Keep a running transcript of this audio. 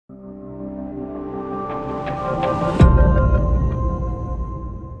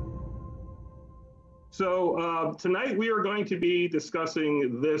Tonight we are going to be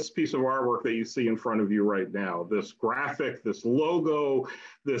discussing this piece of artwork that you see in front of you right now, this graphic, this logo,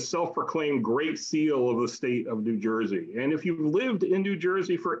 this self-proclaimed Great Seal of the state of New Jersey. And if you've lived in New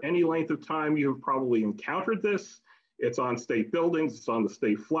Jersey for any length of time, you've probably encountered this. It's on state buildings, it's on the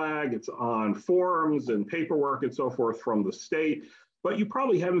state flag, it's on forms and paperwork and so forth from the state. But you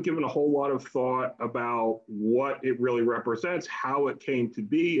probably haven't given a whole lot of thought about what it really represents, how it came to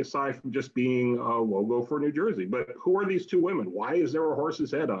be, aside from just being a logo for New Jersey. But who are these two women? Why is there a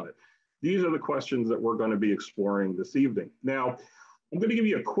horse's head on it? These are the questions that we're going to be exploring this evening. Now, I'm going to give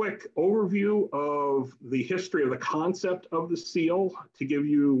you a quick overview of the history of the concept of the seal to give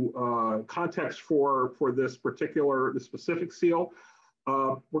you context for this specific seal.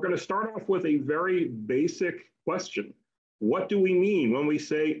 We're going to start off with a very basic question. What do we mean when we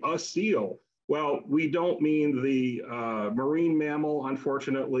say a seal? Well, we don't mean the marine mammal,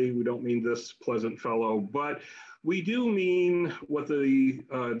 unfortunately. We don't mean this pleasant fellow, but we do mean what the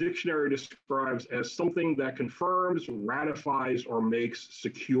dictionary describes as something that confirms, ratifies, or makes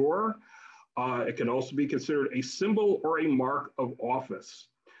secure. It can also be considered a symbol or a mark of office.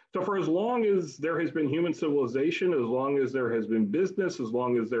 So for as long as there has been human civilization, as long as there has been business, as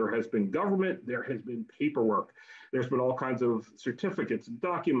long as there has been government, there has been paperwork. There's been all kinds of certificates and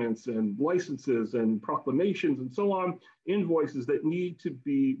documents and licenses and proclamations and so on, invoices that need to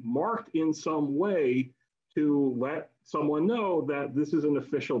be marked in some way to let someone know that this is an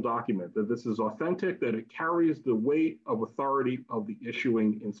official document, that this is authentic, that it carries the weight of authority of the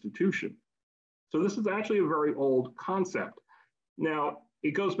issuing institution. So this is actually a very old concept. Now,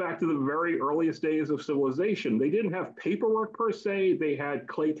 it goes back to the very earliest days of civilization. They didn't have paperwork per se, they had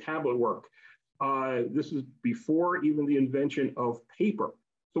clay tablet work. This is before even the invention of paper.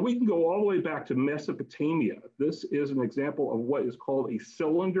 So we can go all the way back to Mesopotamia. This is an example of what is called a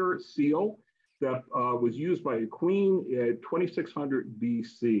cylinder seal that was used by a queen at 2600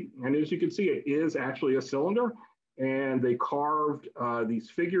 BC. And as you can see, it is actually a cylinder, and they carved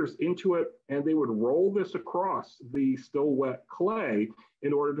these figures into it, and they would roll this across the still wet clay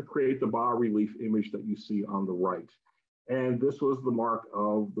in order to create the bas-relief image that you see on the right. And this was the mark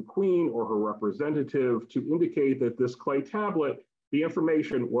of the queen or her representative to indicate that this clay tablet, the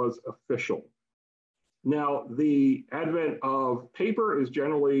information was official. Now, the advent of paper is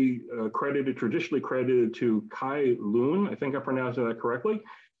generally traditionally credited to Kai Lun. I think I pronounced that correctly.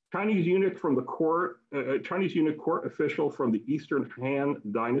 Chinese eunuch from the court, Chinese eunuch court official from the Eastern Han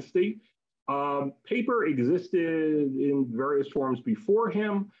Dynasty. Paper existed in various forms before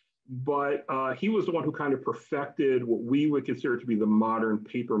him, but he was the one who kind of perfected what we would consider to be the modern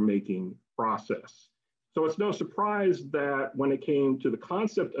paper making process. So it's no surprise that when it came to the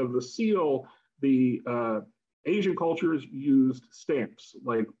concept of the seal, the Asian cultures used stamps,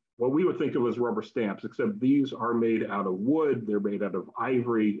 like what we would think of as rubber stamps, except these are made out of wood, they're made out of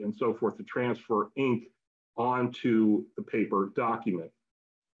ivory and so forth to transfer ink onto the paper document.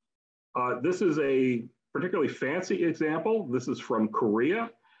 This is a particularly fancy example. This is from Korea.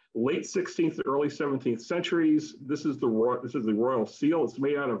 Late 16th to early 17th centuries. This is the royal seal. It's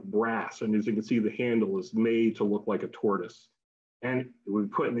made out of brass, and as you can see, the handle is made to look like a tortoise. And it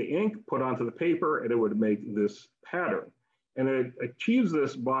would put in the ink, put onto the paper, and it would make this pattern. And it achieves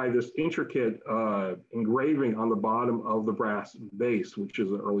this by this intricate engraving on the bottom of the brass base, which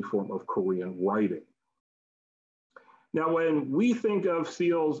is an early form of Korean writing. Now, when we think of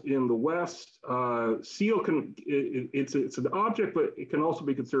seals in the West, seal it's an object, but it can also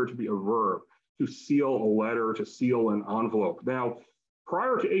be considered to be a verb, to seal a letter, to seal an envelope. Now,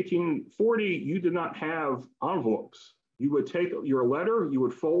 prior to 1840, you did not have envelopes. You would take your letter, you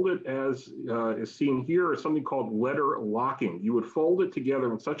would fold it as is seen here, as something called letter locking. You would fold it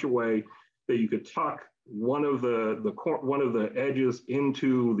together in such a way that you could tuck one of the edges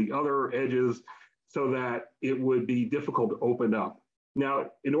into the other edges, so that it would be difficult to open up. Now,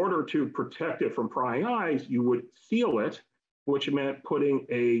 in order to protect it from prying eyes, you would seal it, which meant putting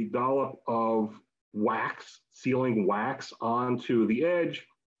a dollop of wax, sealing wax onto the edge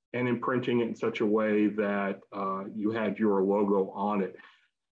and imprinting it in such a way that you had your logo on it.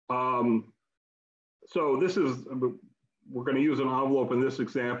 So this is, we're going to use an envelope in this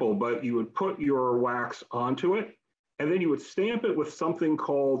example, but you would put your wax onto it, and then you would stamp it with something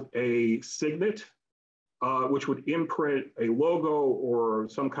called a signet, which would imprint a logo or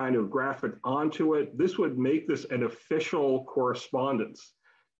some kind of graphic onto it. This would make this an official correspondence.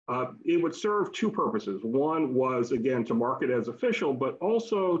 It would serve two purposes. One was, again, to mark it as official, but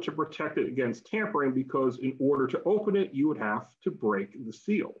also to protect it against tampering, because in order to open it, you would have to break the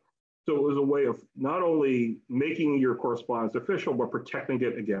seal. So it was a way of not only making your correspondence official, but protecting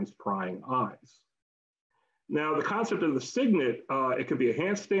it against prying eyes. Now, the concept of the signet, it could be a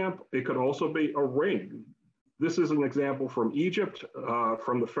hand stamp, it could also be a ring. This is an example from Egypt,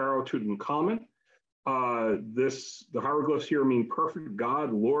 from the pharaoh Tutankhamun. The hieroglyphs here mean perfect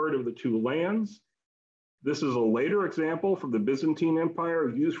God, Lord of the two lands. This is a later example from the Byzantine Empire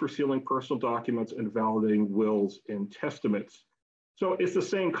used for sealing personal documents and validating wills and testaments. So it's the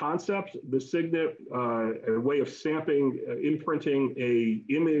same concept, the signet, a way of stamping, imprinting a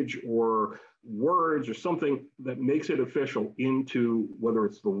image or words or something that makes it official into whether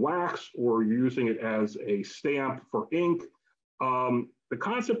it's the wax or you're using it as a stamp for ink. The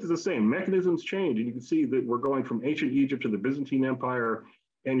concept is the same, mechanisms change, and you can see that we're going from ancient Egypt to the Byzantine Empire,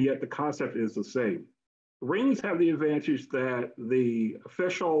 and yet the concept is the same. Rings have the advantage that the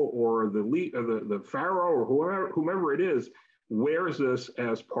official or the pharaoh or whomever it is wears this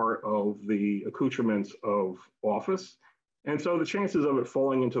as part of the accoutrements of office. And so the chances of it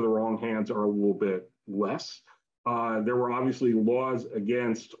falling into the wrong hands are a little bit less. There were obviously laws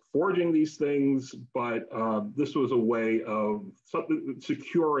against forging these things, but this was a way of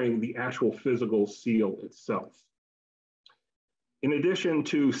securing the actual physical seal itself. In addition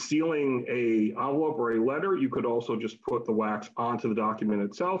to sealing an envelope or a letter, you could also just put the wax onto the document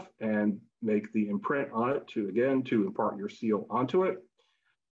itself and make the imprint on it to impart your seal onto it.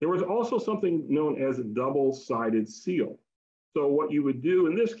 There was also something known as a double-sided seal. So what you would do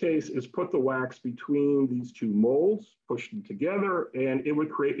in this case is put the wax between these two molds, push them together, and it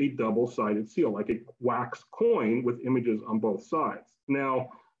would create a double-sided seal, like a wax coin with images on both sides. Now,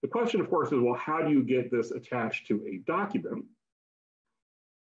 the question, of course, is, well, how do you get this attached to a document?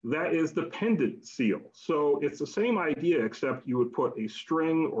 That is the pendant seal. So it's the same idea, except you would put a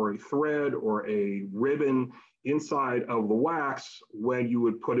string or a thread or a ribbon inside of the wax when you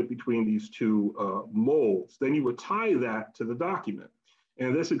would put it between these two molds. Then you would tie that to the document. And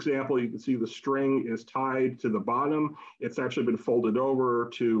in this example, you can see the string is tied to the bottom. It's actually been folded over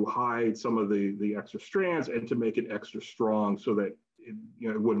to hide some of the extra strands and to make it extra strong so that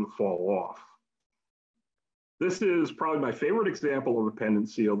it wouldn't fall off. This is probably my favorite example of a pendant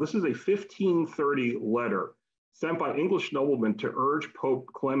seal. This is a 1530 letter sent by English noblemen to urge Pope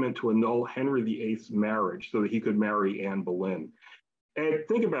Clement to annul Henry VIII's marriage so that he could marry Anne Boleyn. And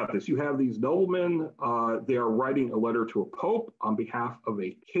think about this. You have these noblemen, they are writing a letter to a pope on behalf of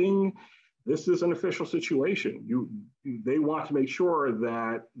a king. This is an official situation. They want to make sure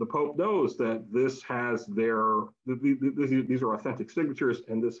that the pope knows that this has these are authentic signatures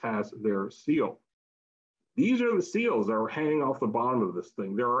and this has their seal. These are the seals that are hanging off the bottom of this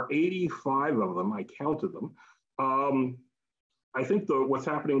thing. There are 85 of them. I counted them. I think what's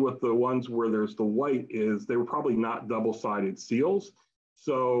happening with the ones where there's the white is they were probably not double-sided seals.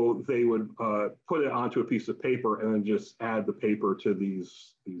 So they would put it onto a piece of paper and then just add the paper to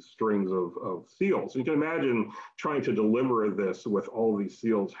these strings of seals. You can imagine trying to deliver this with all these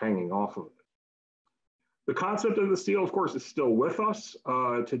seals hanging off of it. The concept of the seal, of course, is still with us.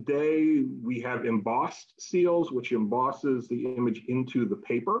 Today, we have embossed seals, which embosses the image into the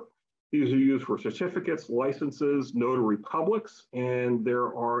paper. These are used for certificates, licenses, notary publics, and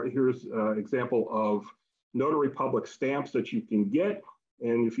here's an example of notary public stamps that you can get.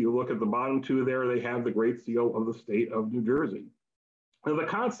 And if you look at the bottom two there, they have the Great Seal of the state of New Jersey. Now, the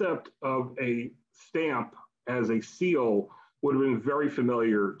concept of a stamp as a seal would have been very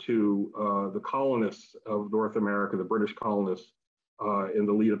familiar to the colonists of North America, the British colonists, in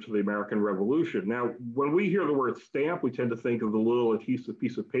the lead up to the American Revolution. Now, when we hear the word stamp, we tend to think of the little adhesive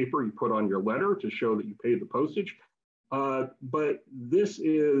piece of paper you put on your letter to show that you paid the postage. But this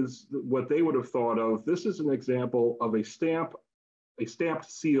is what they would have thought of. This is an example of a stamped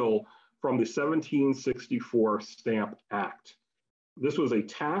seal from the 1764 Stamp Act. This was a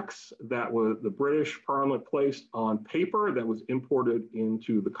tax that the British Parliament placed on paper that was imported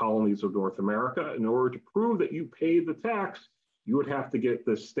into the colonies of North America. In order to prove that you paid the tax, you would have to get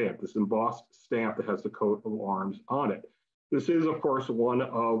this stamp, this embossed stamp that has the coat of arms on it. This is, of course, one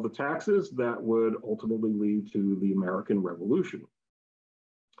of the taxes that would ultimately lead to the American Revolution.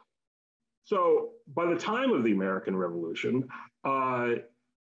 So by the time of the American Revolution,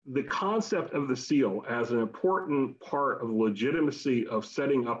 the concept of the seal as an important part of the legitimacy of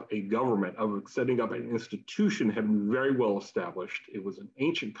setting up a government, of setting up an institution, had been very well established. It was an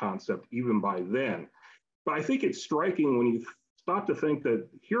ancient concept even by then. But I think it's striking when you stop to think that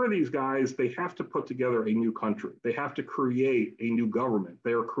here are these guys, they have to put together a new country. They have to create a new government.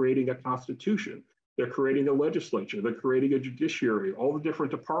 They are creating a constitution. They're creating a legislature. They're creating a judiciary, all the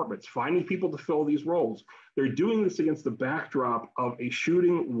different departments, finding people to fill these roles. They're doing this against the backdrop of a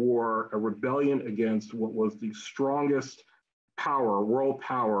shooting war, a rebellion against what was the strongest power, world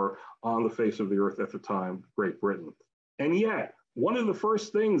power on the face of the earth at the time, Great Britain. And yet, one of the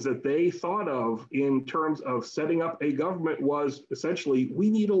first things that they thought of in terms of setting up a government was essentially, we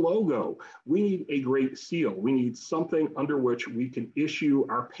need a logo. We need a great seal. We need something under which we can issue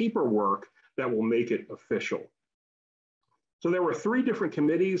our paperwork that will make it official. So there were three different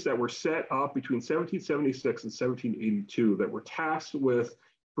committees that were set up between 1776 and 1782 that were tasked with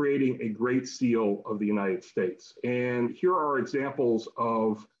creating a great seal of the United States. And here are examples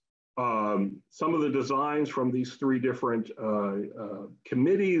of some of the designs from these three different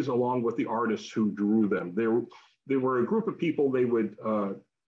committees, along with the artists who drew them. There were a group of people. They would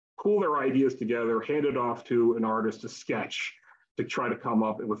pull their ideas together, hand it off to an artist to sketch, to try to come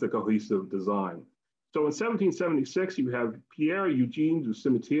up with a cohesive design. So in 1776, you have Pierre Eugene du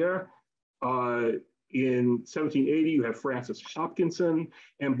Cimetière. In 1780, you have Francis Hopkinson,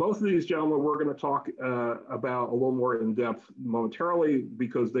 and both of these gentlemen we're going to talk about a little more in depth momentarily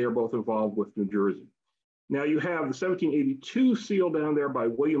because they are both involved with New Jersey. Now you have the 1782 seal down there by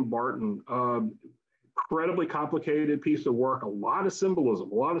William Barton, incredibly complicated piece of work, a lot of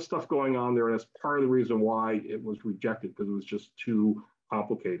symbolism, a lot of stuff going on there, and that's part of the reason why it was rejected, because it was just too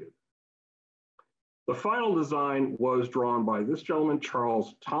complicated. The final design was drawn by this gentleman,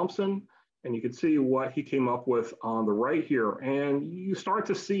 Charles Thompson. And you can see what he came up with on the right here. And you start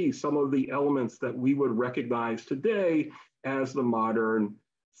to see some of the elements that we would recognize today as the modern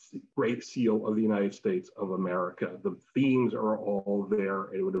Great Seal of the United States of America. The themes are all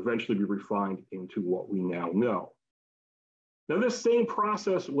there. It would eventually be refined into what we now know. Now, this same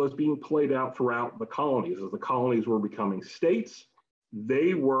process was being played out throughout the colonies. As the colonies were becoming states,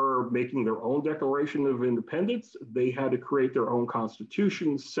 they were making their own Declaration of Independence. They had to create their own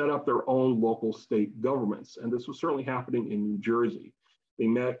constitutions, set up their own local state governments. And this was certainly happening in New Jersey. They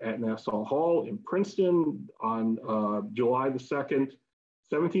met at Nassau Hall in Princeton on July the 2nd,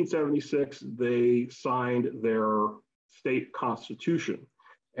 1776. They signed their state constitution.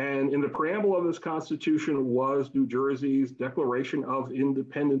 And in the preamble of this constitution was New Jersey's Declaration of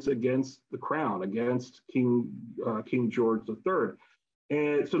Independence against the Crown, against King George III.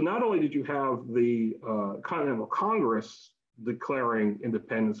 And so not only did you have the Continental Congress declaring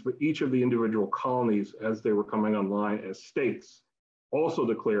independence, but each of the individual colonies, as they were coming online as states, also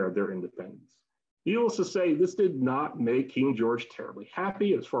declared their independence. Needless to say, this did not make King George terribly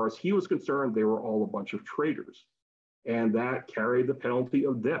happy. As far as he was concerned, they were all a bunch of traitors, and that carried the penalty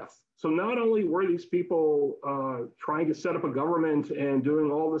of death. So not only were these people trying to set up a government and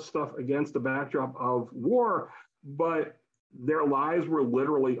doing all this stuff against the backdrop of war, but their lives were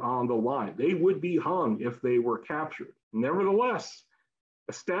literally on the line. They would be hung if they were captured. Nevertheless,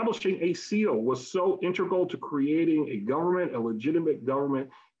 establishing a seal was so integral to creating a government, a legitimate government,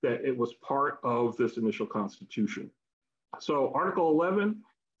 that it was part of this initial constitution. So Article 11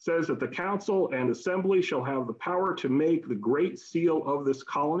 says that the council and assembly shall have the power to make the great seal of this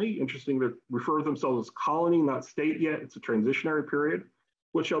colony. Interesting, they refer to themselves as colony, not state yet. It's a transitionary period,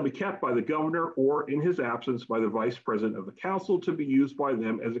 which shall be kept by the governor or in his absence by the vice president of the council to be used by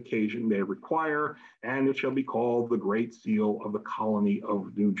them as occasion may require, and it shall be called the Great Seal of the Colony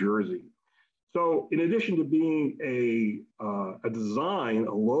of New Jersey. So in addition to being a design,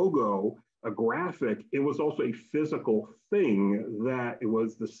 a logo, a graphic, it was also a physical thing that it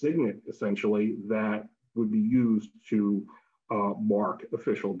was the signet essentially that would be used to mark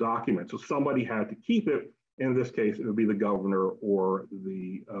official documents. So somebody had to keep it. In this case, it would be the governor or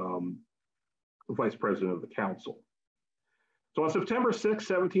the vice president of the council. So on September 6,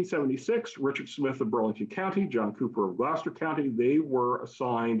 1776, Richard Smith of Burlington County, John Cooper of Gloucester County, they were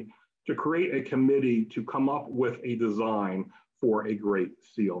assigned to create a committee to come up with a design for a great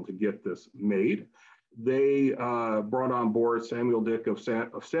seal to get this made. They brought on board Samuel Dick of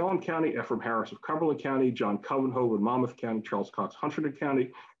Salem County, Ephraim Harris of Cumberland County, John Covenhove of Monmouth County, Charles Cox, Hunterdon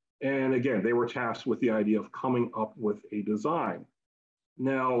County. And again, they were tasked with the idea of coming up with a design.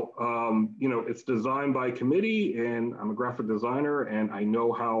 Now, it's designed by committee, and I'm a graphic designer, and I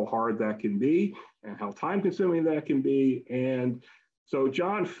know how hard that can be and how time consuming that can be. And so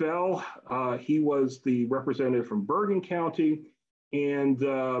John Fell, he was the representative from Bergen County, and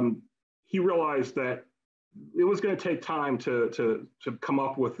he realized that it was going to take time to come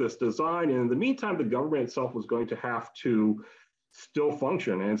up with this design. And in the meantime, the government itself was going to have to still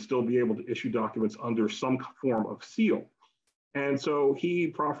function and still be able to issue documents under some form of seal. And so he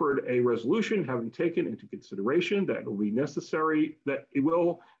proffered a resolution having taken into consideration that it will be necessary, that it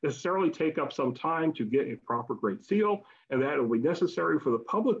will necessarily take up some time to get a proper great seal, and that it will be necessary for the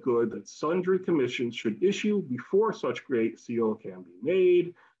public good that sundry commissions should issue before such great seal can be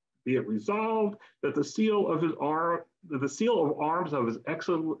made. Be it resolved that the seal of arms of His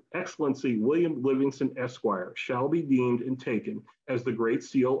Excellency William Livingston Esquire shall be deemed and taken as the great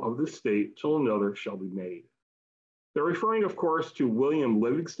seal of this state till another shall be made. They're referring, of course, to William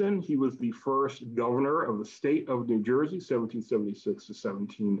Livingston. He was the first governor of the state of New Jersey, 1776 to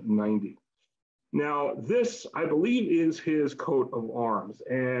 1790. Now, this, I believe, is his coat of arms.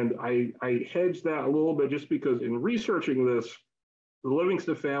 And I hedged that a little bit just because in researching this, the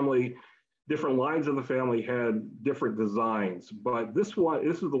Livingston family, different lines of the family had different designs. But this is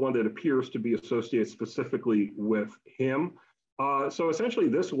the one that appears to be associated specifically with him. So essentially,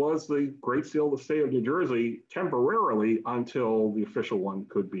 this was the Great Seal of the state of New Jersey temporarily until the official one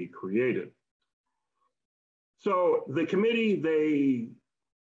could be created. So the committee, they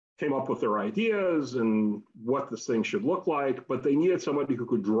came up with their ideas and what this thing should look like, but they needed somebody who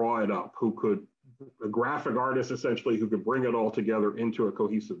could draw it up, a graphic artist essentially, who could bring it all together into a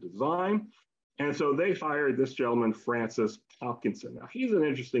cohesive design. And so they hired this gentleman, Francis Hopkinson. Now, he's an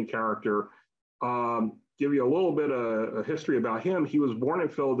interesting character. Give you a little bit of a history about him. He was born in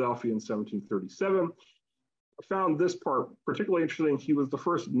Philadelphia in 1737. I found this part particularly interesting. He was the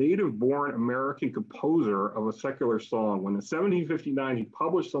first native-born American composer of a secular song when in 1759 he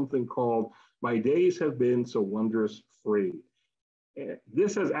published something called My Days Have Been So Wondrous Free.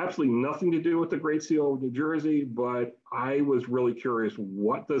 This has absolutely nothing to do with the Great Seal of New Jersey, but I was really curious,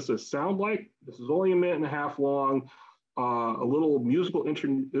 what does this sound like? This is only a minute and a half long. A little musical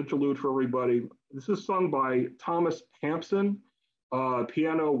interlude for everybody. This is sung by Thomas Hampson,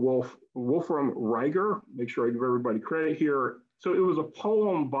 piano Wolfram Reiger. Make sure I give everybody credit here. So it was a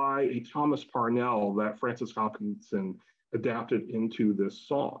poem by a Thomas Parnell that Francis Hopkinson adapted into this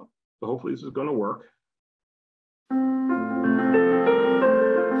song. So hopefully this is going to work.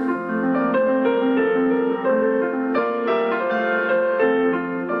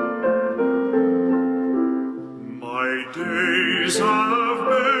 My days have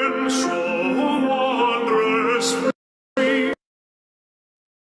been so wondrous free.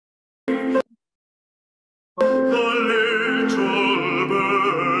 The little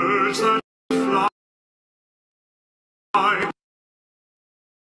birds that fly.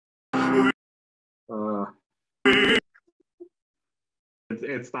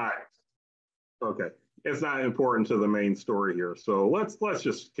 It's not okay. It's not important to the main story here. So let's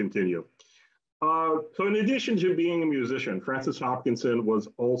just continue. So in addition to being a musician, Francis Hopkinson was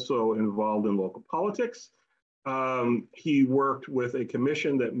also involved in local politics. He worked with a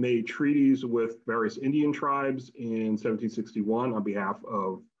commission that made treaties with various Indian tribes in 1761 on behalf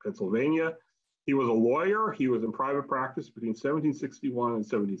of Pennsylvania. He was a lawyer. He was in private practice between 1761 and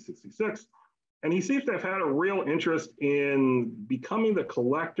 1766. And he seems to have had a real interest in becoming the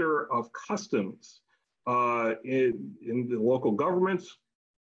collector of customs in the local governments.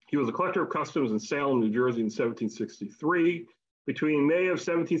 He was a collector of customs in Salem, New Jersey in 1763. Between May of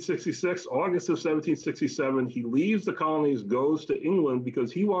 1766, August of 1767, he leaves the colonies, goes to England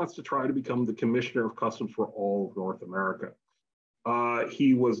because he wants to try to become the commissioner of customs for all of North America.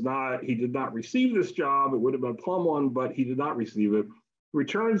 He did not receive this job. It would have been a plum one, but he did not receive it.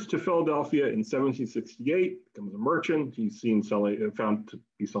 Returns to Philadelphia in 1768, becomes a merchant. He's found to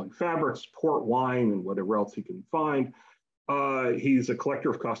be selling fabrics, port wine, and whatever else he can find. He's a collector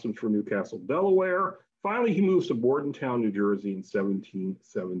of customs for Newcastle, Delaware. Finally, he moves to Bordentown, New Jersey in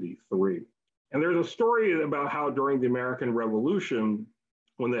 1773. And there's a story about how during the American Revolution,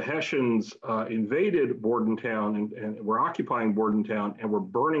 when the Hessians invaded Bordentown and were occupying Bordentown and were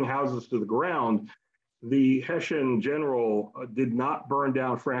burning houses to the ground, the Hessian general did not burn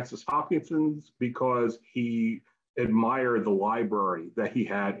down Francis Hopkinson's because he admired the library that he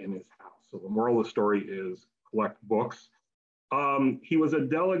had in his house. So the moral of the story is collect books. He was a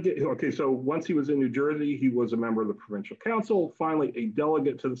delegate. Okay, so once he was in New Jersey, he was a member of the Provincial Council, finally a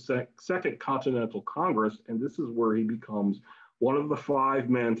delegate to the Second Continental Congress, and this is where he becomes one of the 5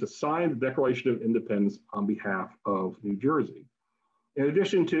 men to sign the Declaration of Independence on behalf of New Jersey. In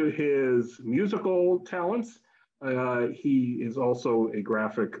addition to his musical talents, he is also a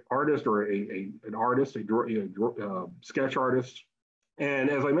graphic artist or an artist, a sketch artist. And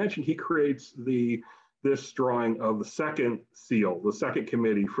as I mentioned, he creates this drawing of the second seal, the second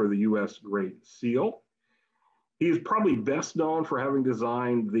committee for the U.S. Great Seal. He's probably best known for having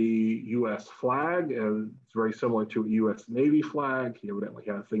designed the U.S. flag. It's very similar to a U.S. Navy flag. He evidently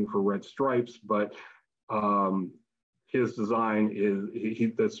had a thing for red stripes, but his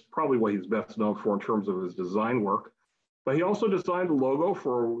design that's probably what he's best known for in terms of his design work. But he also designed the logo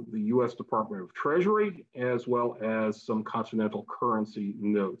for the U.S. Department of Treasury, as well as some continental currency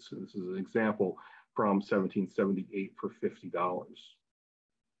notes. And this is an example from 1778 for $50.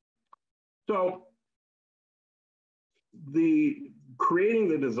 So the creating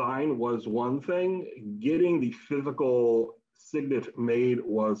the design was one thing, getting the physical signet made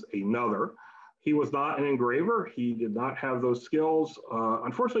was another. He was not an engraver. He did not have those skills.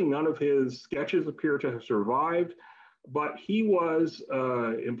 Unfortunately, none of his sketches appear to have survived, but he was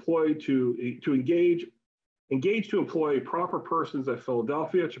employed to engage to employ proper persons at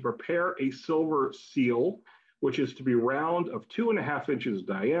Philadelphia to prepare a silver seal, which is to be round of 2.5 inches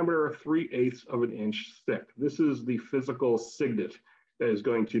diameter, 3/8 of an inch thick. This is the physical signet that is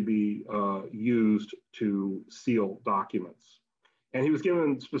going to be used to seal documents. And he was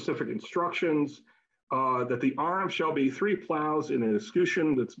given specific instructions that the arm shall be 3 plows in an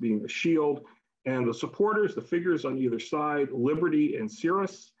escutcheon that's being a shield, and the supporters, the figures on either side, Liberty and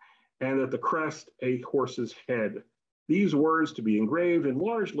Cirrus, and that the crest a horse's head. These words to be engraved in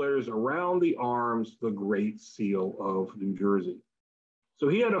large letters around the arms, the Great Seal of New Jersey. So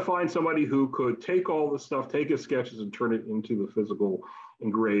he had to find somebody who could take all the stuff, take his sketches and turn it into the physical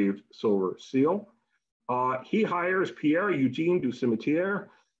engraved silver seal. He hires Pierre Eugene du Cimetière,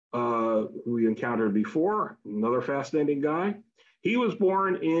 who we encountered before, another fascinating guy. He was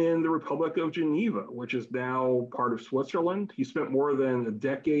born in the Republic of Geneva, which is now part of Switzerland. He spent more than a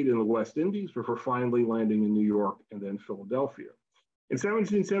decade in the West Indies before finally landing in New York and then Philadelphia. In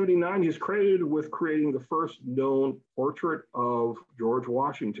 1779, he's credited with creating the first known portrait of George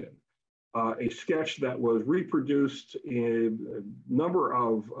Washington, a sketch that was reproduced in a number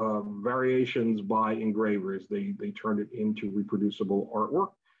of variations by engravers. They turned it into reproducible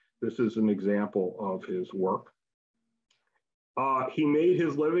artwork. This is an example of his work. He made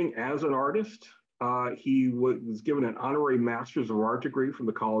his living as an artist. He was given an honorary Master's of Art degree from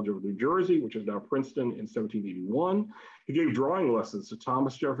the College of New Jersey, which is now Princeton, in 1781. He gave drawing lessons to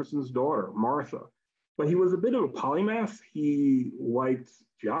Thomas Jefferson's daughter, Martha. But he was a bit of a polymath. He liked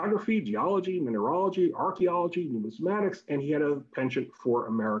geography, geology, mineralogy, archaeology, numismatics, and he had a penchant for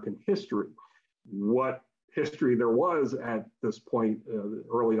American history. What history there was at this point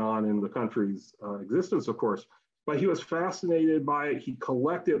early on in the country's existence, of course. But he was fascinated by it. He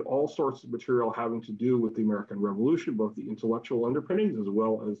collected all sorts of material having to do with the American Revolution, both the intellectual underpinnings as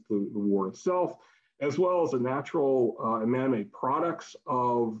well as the war itself, as well as the natural and man-made products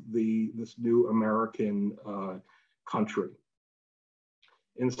of this new American country.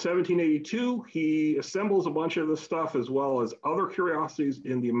 In 1782, he assembles a bunch of this stuff as well as other curiosities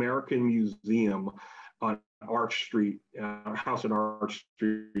in the American Museum on Arch Street, house on Arch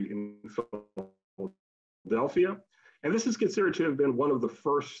Street in Philadelphia. And this is considered to have been one of the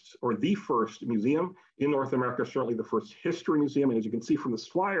first, or the first museum in North America, certainly the first history museum. And as you can see from this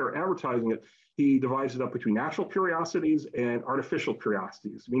flyer advertising it, he divides it up between natural curiosities and artificial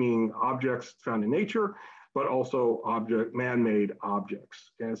curiosities, meaning objects found in nature, but also man-made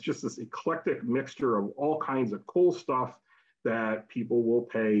objects. And it's just this eclectic mixture of all kinds of cool stuff that people will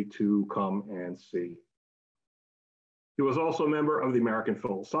pay to come and see. He was also a member of the American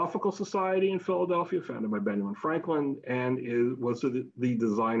Philosophical Society in Philadelphia, founded by Benjamin Franklin, and was the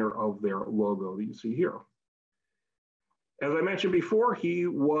designer of their logo that you see here. As I mentioned before, he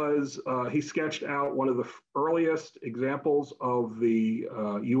sketched out one of the earliest examples of the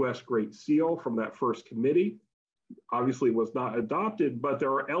U.S. Great Seal from that first committee. Obviously, it was not adopted, but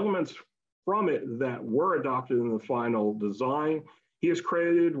there are elements from it that were adopted in the final design. He is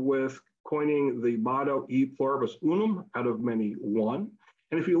credited with coining the motto E pluribus unum, out of many one.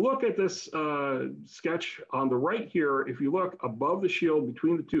 And if you look at this sketch on the right here, if you look above the shield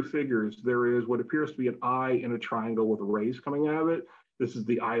between the two figures, there is what appears to be an eye in a triangle with rays coming out of it. This is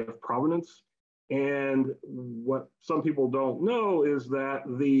the Eye of Providence. And what some people don't know is that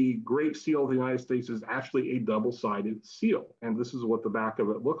the Great Seal of the United States is actually a double-sided seal. And this is what the back of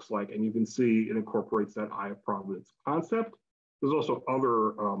it looks like. And you can see it incorporates that Eye of Providence concept. There's also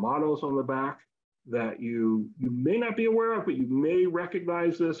other mottos on the back that you may not be aware of, but you may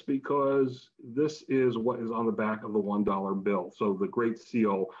recognize this because this is what is on the back of the $1 bill. So the Great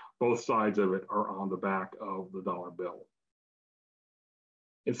Seal, both sides of it are on the back of the dollar bill.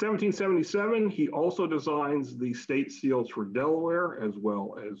 In 1777, he also designs the state seals for Delaware as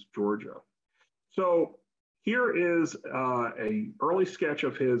well as Georgia. So here is an early sketch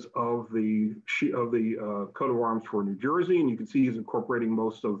of his of the coat of arms for New Jersey, and you can see he's incorporating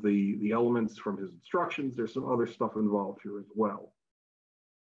most of the elements from his instructions. There's some other stuff involved here as well.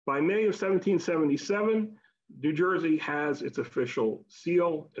 By May of 1777, New Jersey has its official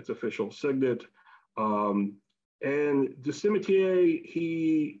seal, its official signet, and du Cimetière,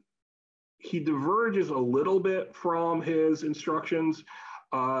 he diverges a little bit from his instructions.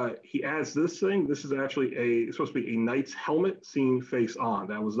 He adds this thing. This is actually supposed to be a knight's helmet seen face on.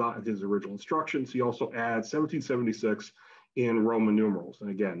 That was not his original instructions. He also adds 1776 in Roman numerals. And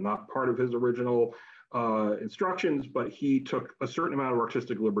again, not part of his original instructions, but he took a certain amount of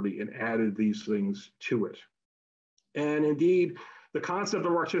artistic liberty and added these things to it. And indeed, the concept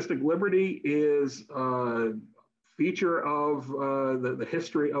of artistic liberty is a feature of the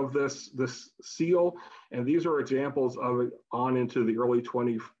history of this seal. And these are examples of it on into the early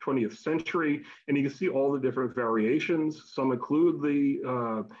 20th century. And you can see all the different variations. Some include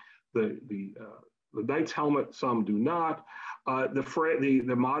the knight's helmet, some do not.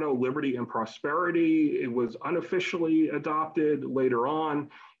 The motto, liberty and prosperity, it was unofficially adopted later on.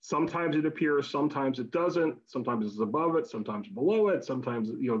 Sometimes it appears, sometimes it doesn't. Sometimes it's above it, sometimes below it, sometimes,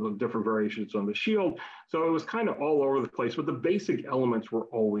 the different variations on the shield. So it was kind of all over the place, but the basic elements were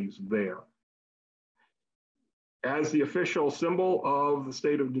always there. As the official symbol of the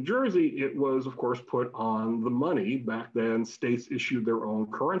state of New Jersey, it was, of course, put on the money. Back then, states issued their own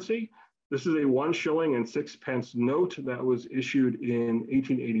currency. This is a 1 shilling and 6 pence note that was issued in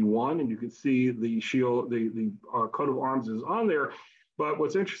 1881, and you can see the shield, the coat of arms is on there. But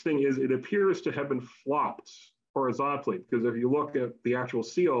what's interesting is it appears to have been flopped horizontally, because if you look at the actual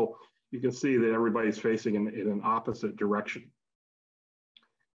seal, you can see that everybody's facing in an opposite direction.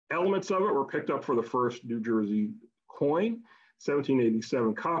 Elements of it were picked up for the first New Jersey coin,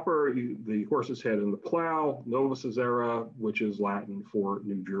 1787 copper, the horse's head and the plow, Nova Caesarea, which is Latin for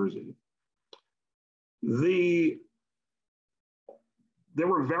New Jersey. There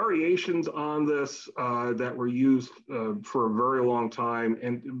were variations on this that were used for a very long time,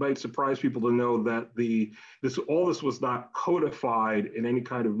 and it might surprise people to know that all this was not codified in any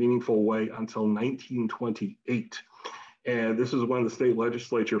kind of meaningful way until 1928. And this is when the state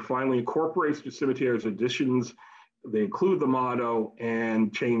legislature finally incorporates Cimitier's additions. They include the motto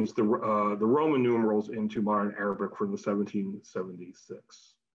and change the Roman numerals into modern Arabic for the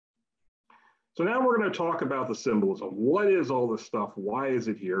 1776. So now we're going to talk about the symbolism. What is all this stuff? Why is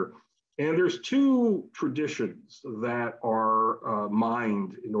it here? And there's 2 traditions that are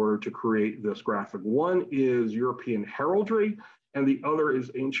mined in order to create this graphic. One is European heraldry, and the other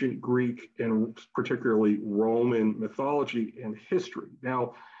is ancient Greek and particularly Roman mythology and history.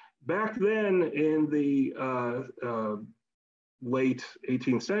 Now, back then in the late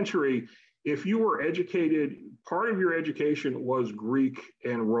 18th century, if you were educated, part of your education was Greek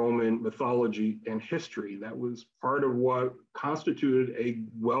and Roman mythology and history. That was part of what constituted a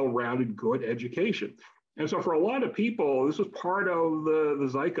well-rounded, good education. And so for a lot of people, this was part of the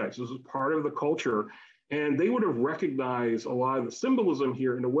zeitgeist. This was part of the culture. And they would have recognized a lot of the symbolism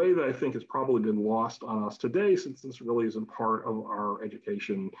here in a way that I think has probably been lost on us today, since this really isn't part of our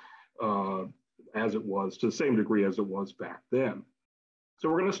education as it was, to the same degree as it was back then. So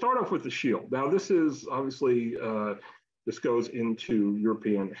we're going to start off with the shield. Now, this is obviously, this goes into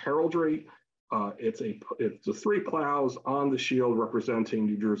European heraldry. It's the 3 plows on the shield representing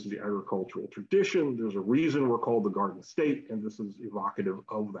New Jersey's agricultural tradition. There's a reason we're called the Garden State, and this is evocative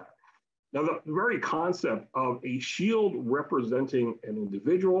of that. Now, the very concept of a shield representing an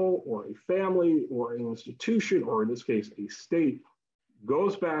individual or a family or an institution, or in this case, a state,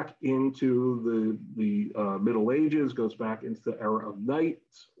 goes back into the Middle Ages, goes back into the era of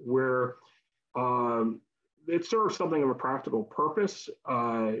knights, where it serves something of a practical purpose.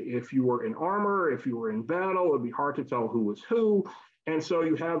 If you were in armor, if you were in battle, it'd be hard to tell who was who. And so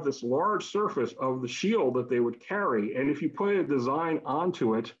you have this large surface of the shield that they would carry. And if you put a design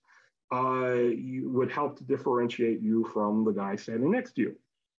onto it, you would help to differentiate you from the guy standing next to you.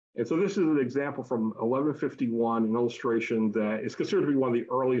 And so this is an example from 1151, an illustration that is considered to be one of the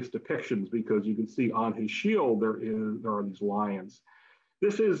earliest depictions, because you can see on his shield there are these lions.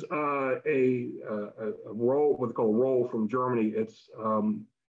 This is a roll, what they call a roll from Germany. It's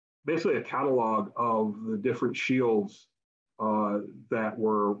basically a catalog of the different shields that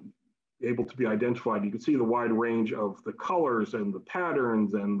were able to be identified. You can see the wide range of the colors and the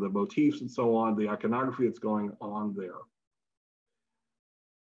patterns and the motifs and so on, the iconography that's going on there.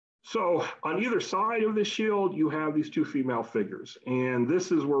 So on either side of the shield, you have these 2 female figures. And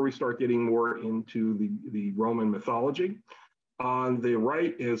this is where we start getting more into the Roman mythology. On the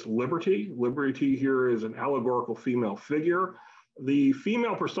right is Liberty. Liberty here is an allegorical female figure. The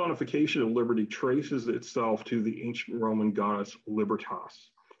female personification of liberty traces itself to the ancient Roman goddess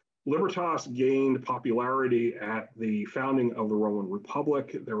Libertas. Libertas gained popularity at the founding of the Roman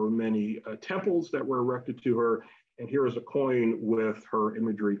Republic. There were many temples that were erected to her. And here is a coin with her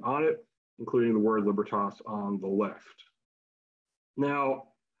imagery on it, including the word Libertas on the left. Now,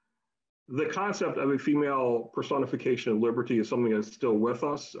 the concept of a female personification of liberty is something that's still with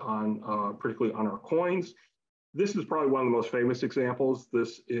us on, particularly on our coins. This is probably one of the most famous examples.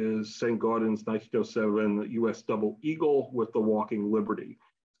 This is St. Gaudens's 1907 U.S. double eagle with the walking liberty.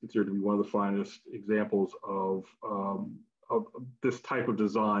 It's considered to be one of the finest examples of this type of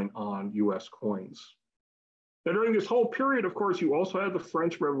design on U.S. coins. Now, during this whole period, of course, you also had the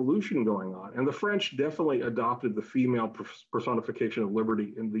French Revolution going on, and the French definitely adopted the female personification of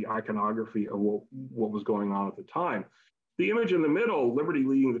liberty in the iconography of what was going on at the time. The image in the middle, Liberty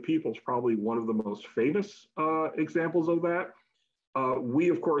Leading the People, is probably one of the most famous examples of that. We,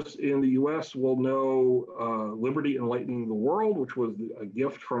 of course, in the US will know Liberty Enlightening the World, which was a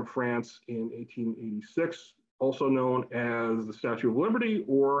gift from France in 1886, also known as the Statue of Liberty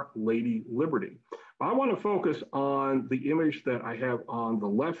or Lady Liberty. I want to focus on the image that I have on the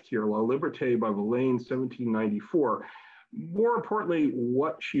left here, La Liberté by Verlaine, 1794. More importantly,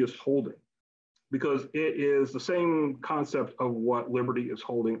 what she is holding, because it is the same concept of what Liberty is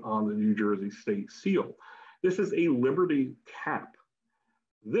holding on the New Jersey State Seal. This is a Liberty cap.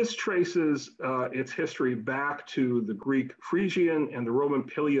 This traces its history back to the Greek Phrygian and the Roman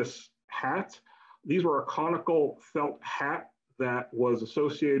pileus hat. These were a conical felt hat that was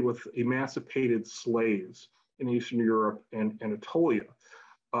associated with emancipated slaves in Eastern Europe and Anatolia.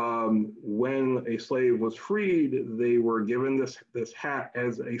 When a slave was freed, they were given this hat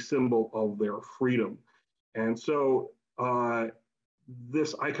as a symbol of their freedom. And so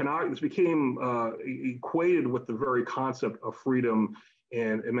this became equated with the very concept of freedom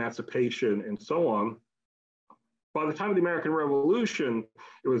and emancipation and so on. By the time of the American Revolution,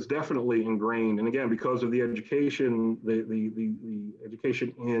 it was definitely ingrained. And again, because of the education, the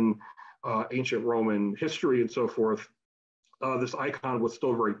education in ancient Roman history and so forth, this icon was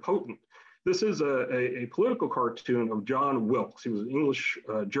still very potent. This is a political cartoon of John Wilkes. He was an English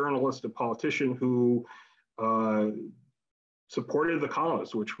journalist and politician who supported the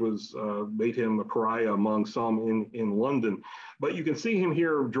colonists, which was made him a pariah among some in London. But you can see him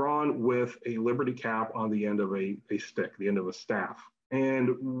here drawn with a liberty cap on the end of a stick, the end of a staff.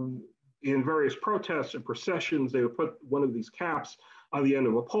 And in various protests and processions, they would put one of these caps on the end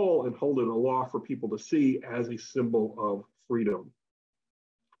of a pole and hold it aloft for people to see as a symbol of freedom.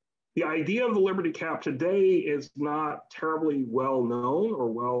 The idea of the liberty cap today is not terribly well known,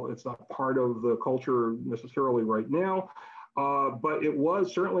 or it's not part of the culture necessarily right now. But it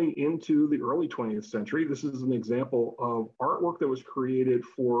was certainly into the early 20th century. This is an example of artwork that was created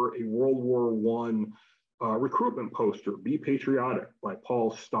for a World War I recruitment poster, Be Patriotic, by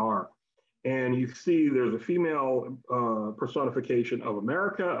Paul Starr. And you see there's a female personification of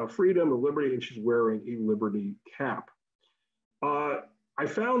America, of freedom, of liberty, and she's wearing a liberty cap. I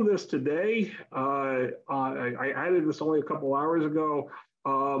found this today. I added this only a couple hours ago.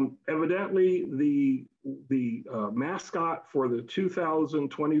 Evidently, the mascot for the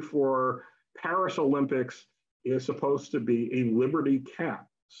 2024 Paris Olympics is supposed to be a liberty cap.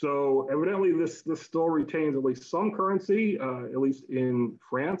 So evidently, this still retains at least some currency, at least in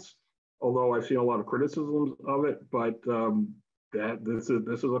France. Although I've seen a lot of criticisms of it, but this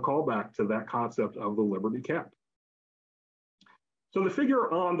is a callback to that concept of the liberty cap. So the figure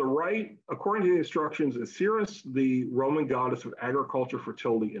on the right, according to the instructions, is Ceres, the Roman goddess of agriculture,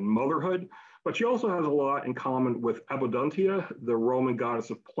 fertility, and motherhood. But she also has a lot in common with Abundantia, the Roman goddess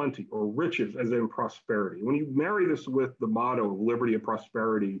of plenty or riches, as in prosperity. When you marry this with the motto of liberty and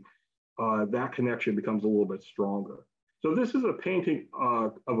prosperity, that connection becomes a little bit stronger. So this is a painting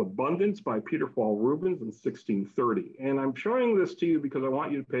of Abundance by Peter Paul Rubens in 1630. And I'm showing this to you because I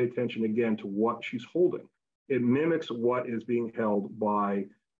want you to pay attention again to what she's holding. It mimics what is being held by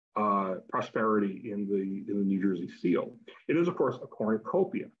prosperity in the New Jersey Seal. It is, of course, a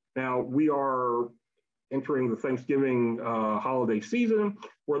cornucopia. Now, we are entering the Thanksgiving holiday season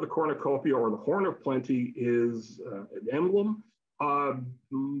where the cornucopia or the Horn of Plenty is an emblem.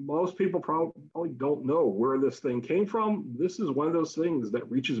 Most people probably don't know where this thing came from. This is one of those things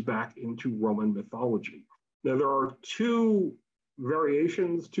that reaches back into Roman mythology. Now, there are two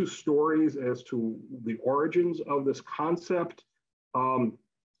variations, two stories as to the origins of this concept. I'm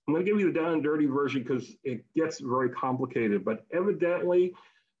going to give you the down and dirty version because it gets very complicated, but evidently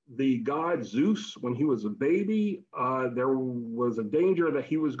the god Zeus, when he was a baby, there was a danger that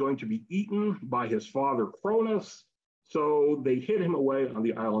he was going to be eaten by his father Cronus. So they hid him away on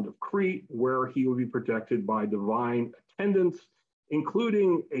the island of Crete, where he would be protected by divine attendants,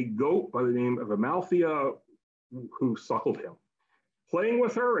 including a goat by the name of Amalthea, who suckled him. Playing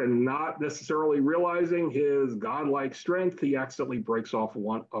with her and not necessarily realizing his godlike strength, he accidentally breaks off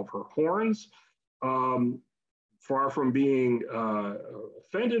one of her horns. far from being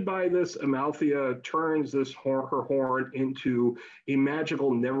offended by this, Amalthea turns her horn into a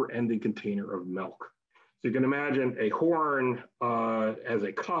magical, never-ending container of milk. So you can imagine a horn as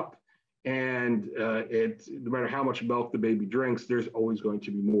a cup, and no matter how much milk the baby drinks, there's always going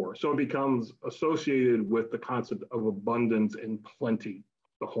to be more. So it becomes associated with the concept of abundance and plenty,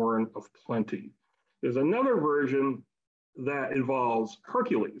 the horn of plenty. There's another version that involves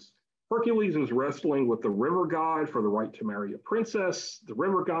Hercules. Hercules is wrestling with the river god for the right to marry a princess. The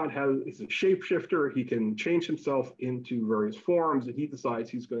river god is a shapeshifter. He can change himself into various forms, and he decides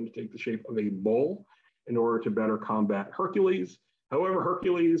he's going to take the shape of a bull in order to better combat Hercules. However,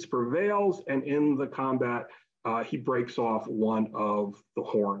 Hercules prevails, and in the combat, he breaks off one of the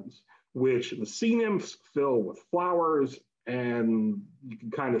horns, which the sea nymphs fill with flowers, and you can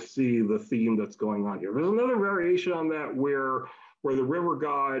kind of see the theme that's going on here. There's another variation on that where the river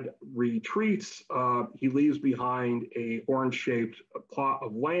god retreats. He leaves behind a horn-shaped plot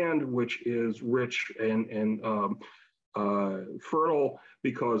of land, which is rich and fertile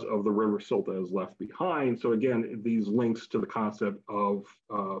because of the river silt that is left behind. So again, these links to the concept of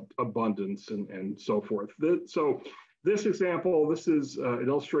abundance and so forth. So this example, this is an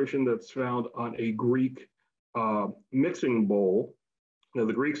illustration that's found on a Greek mixing bowl. Now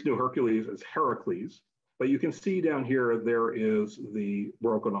the Greeks knew Hercules as Heracles, but you can see down here, there is the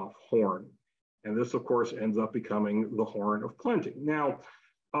broken off horn. And this of course ends up becoming the horn of plenty. Now,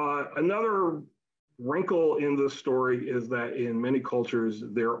 another wrinkle in this story is that in many cultures,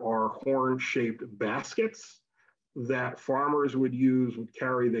 there are horn-shaped baskets that farmers would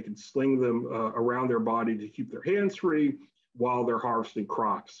carry. They can sling them around their body to keep their hands free while they're harvesting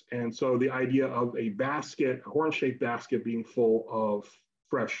crops. And so the idea of a basket, a horn-shaped basket being full of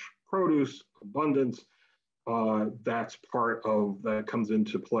fresh produce, abundance, that's part of, that comes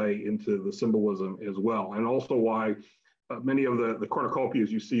into play into the symbolism as well. And also why many of the cornucopias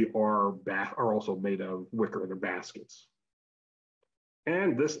you see are also made of wicker, they're baskets.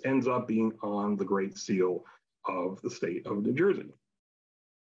 And this ends up being on the Great Seal of the state of New Jersey.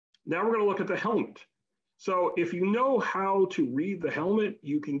 Now we're going to look at the helmet. So if you know how to read the helmet,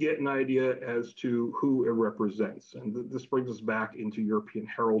 you can get an idea as to who it represents. And this brings us back into European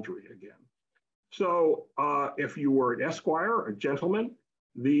heraldry again. So if you were an esquire, a gentleman,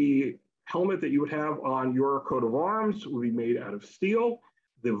 the helmet that you would have on your coat of arms would be made out of steel.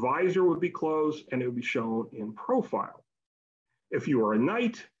 The visor would be closed and it would be shown in profile. If you were a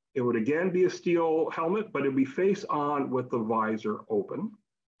knight, it would again be a steel helmet, but it would be face on with the visor open.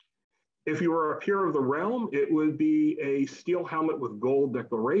 If you were a peer of the realm, it would be a steel helmet with gold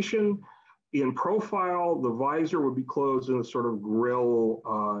decoration. In profile, the visor would be closed in a sort of grill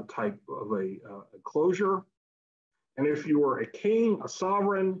type of a closure. And if you were a king, a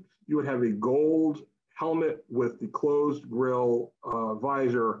sovereign, you would have a gold helmet with the closed grill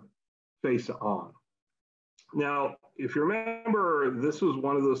visor face on. Now, if you remember, this was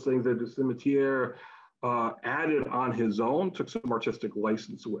one of those things that de Cimetière added on his own, took some artistic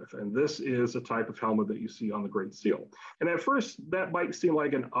license with. And this is a type of helmet that you see on the Great Seal. And at first, that might seem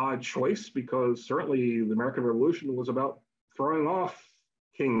like an odd choice because certainly the American Revolution was about throwing off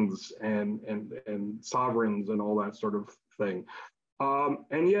kings and sovereigns and all that sort of thing.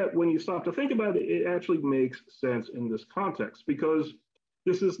 And yet, when you stop to think about it, it actually makes sense in this context because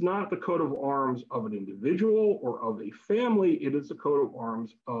this is not the coat of arms of an individual or of a family. It is the coat of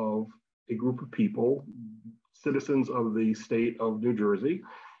arms of a group of people, citizens of the state of New Jersey.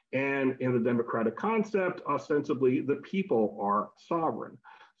 And in the democratic concept, ostensibly, the people are sovereign.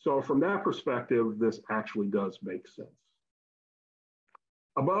 So from that perspective, this actually does make sense.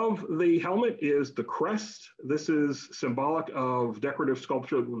 Above the helmet is the crest. This is symbolic of decorative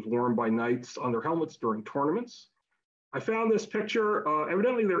sculpture that was worn by knights on their helmets during tournaments. I found this picture.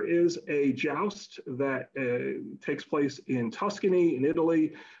 Evidently, there is a joust that takes place in Tuscany, in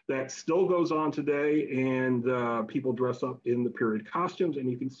Italy, that still goes on today, and people dress up in the period costumes.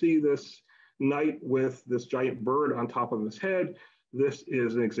 And you can see this knight with this giant bird on top of his head. This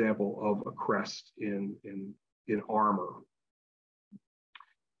is an example of a crest in armor.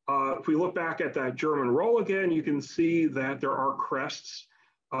 If we look back at that German roll again, you can see that there are crests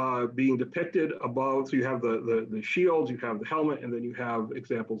being depicted above. So you have the shields, you have the helmet, and then you have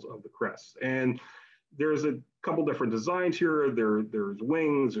examples of the crests. And there's a couple different designs here. There's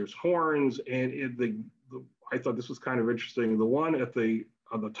wings, there's horns, and I thought this was kind of interesting. The one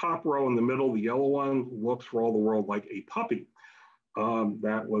on the top row in the middle, the yellow one, looks for all the world like a puppy.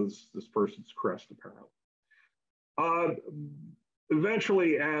 That was this person's crest, apparently.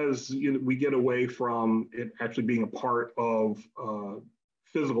 Eventually, as we get away from it actually being a part of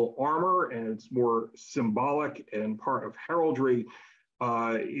physical armor and it's more symbolic and part of heraldry,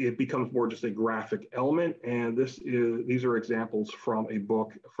 it becomes more just a graphic element. And these are examples from a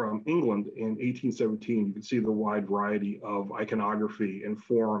book from England in 1817. You can see the wide variety of iconography and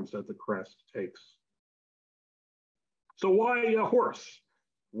forms that the crest takes. So why a horse?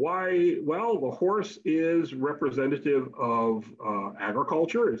 Why? Well, the horse is representative of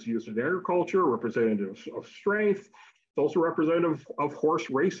agriculture. It's used in agriculture, representative of strength. It's also representative of horse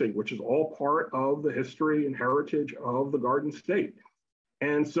racing, which is all part of the history and heritage of the Garden State.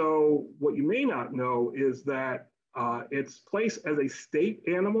 And so what you may not know is that its place as a state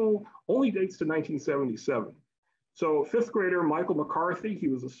animal only dates to 1977. So fifth grader Michael McCarthy, he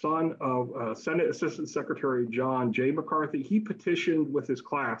was the son of Senate Assistant Secretary John J. McCarthy. He petitioned with his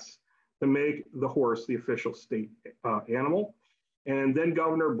class to make the horse the official state animal. And then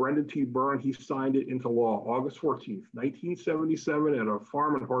Governor Brendan T. Byrne, he signed it into law August 14th, 1977 at a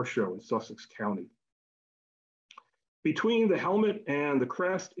farm and horse show in Sussex County. Between the helmet and the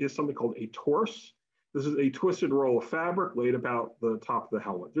crest is something called a torse. This is a twisted roll of fabric laid about the top of the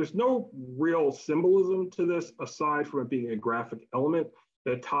helmet. There's no real symbolism to this aside from it being a graphic element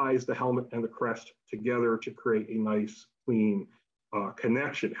that ties the helmet and the crest together to create a nice, clean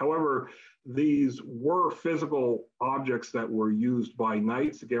connection. However, these were physical objects that were used by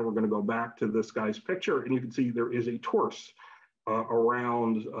knights. Again, we're going to go back to this guy's picture, and you can see there is a torse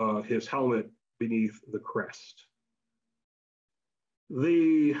around his helmet beneath the crest.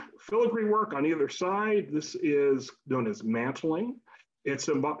 The filigree work on either side, this is known as mantling. It's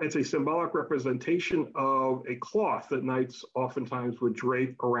a symbolic representation of a cloth that knights oftentimes would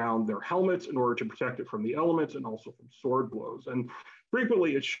drape around their helmets in order to protect it from the elements and also from sword blows. And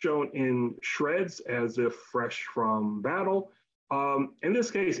frequently it's shown in shreds as if fresh from battle. In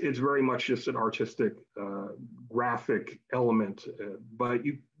this case, it's very much just an artistic graphic element, but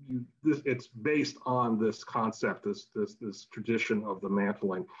it's based on this concept, this tradition of the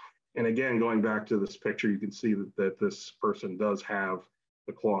mantling. And again, going back to this picture, you can see that this person does have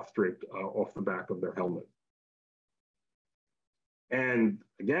the cloth draped off the back of their helmet. And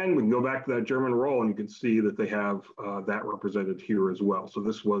again, we can go back to that German roll and you can see that they have that represented here as well. So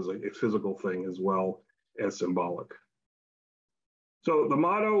this was a physical thing as well as symbolic. So the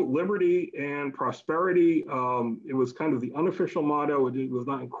motto, liberty and prosperity, it was kind of the unofficial motto. It was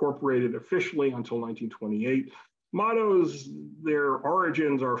not incorporated officially until 1928. Mottos, their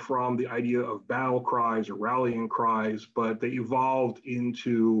origins are from the idea of battle cries or rallying cries, but they evolved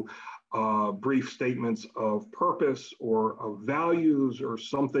into brief statements of purpose or of values or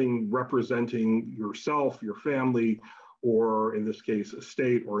something representing yourself, your family, or in this case, a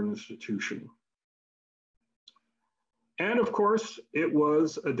state or an institution. And of course, it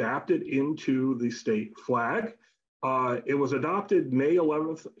was adapted into the state flag. It was adopted May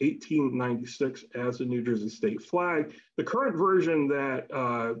 11th, 1896 as the New Jersey state flag. The current version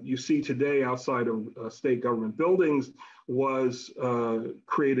that you see today outside of state government buildings was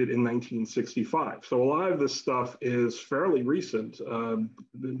created in 1965. So a lot of this stuff is fairly recent.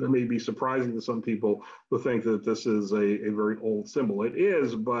 That may be surprising to some people who think that this is a very old symbol. It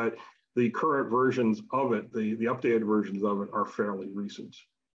is, but the current versions of it, the updated versions of it are fairly recent.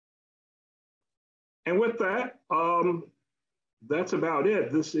 And with that, that's about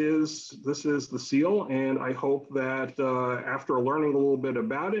it. This is the seal, and I hope that after learning a little bit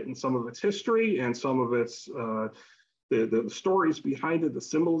about it and some of its history and some of its the stories behind it, the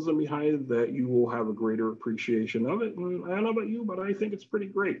symbolism behind it, that you will have a greater appreciation of it. And I don't know about you, but I think it's pretty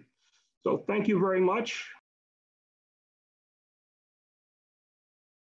great. So thank you very much.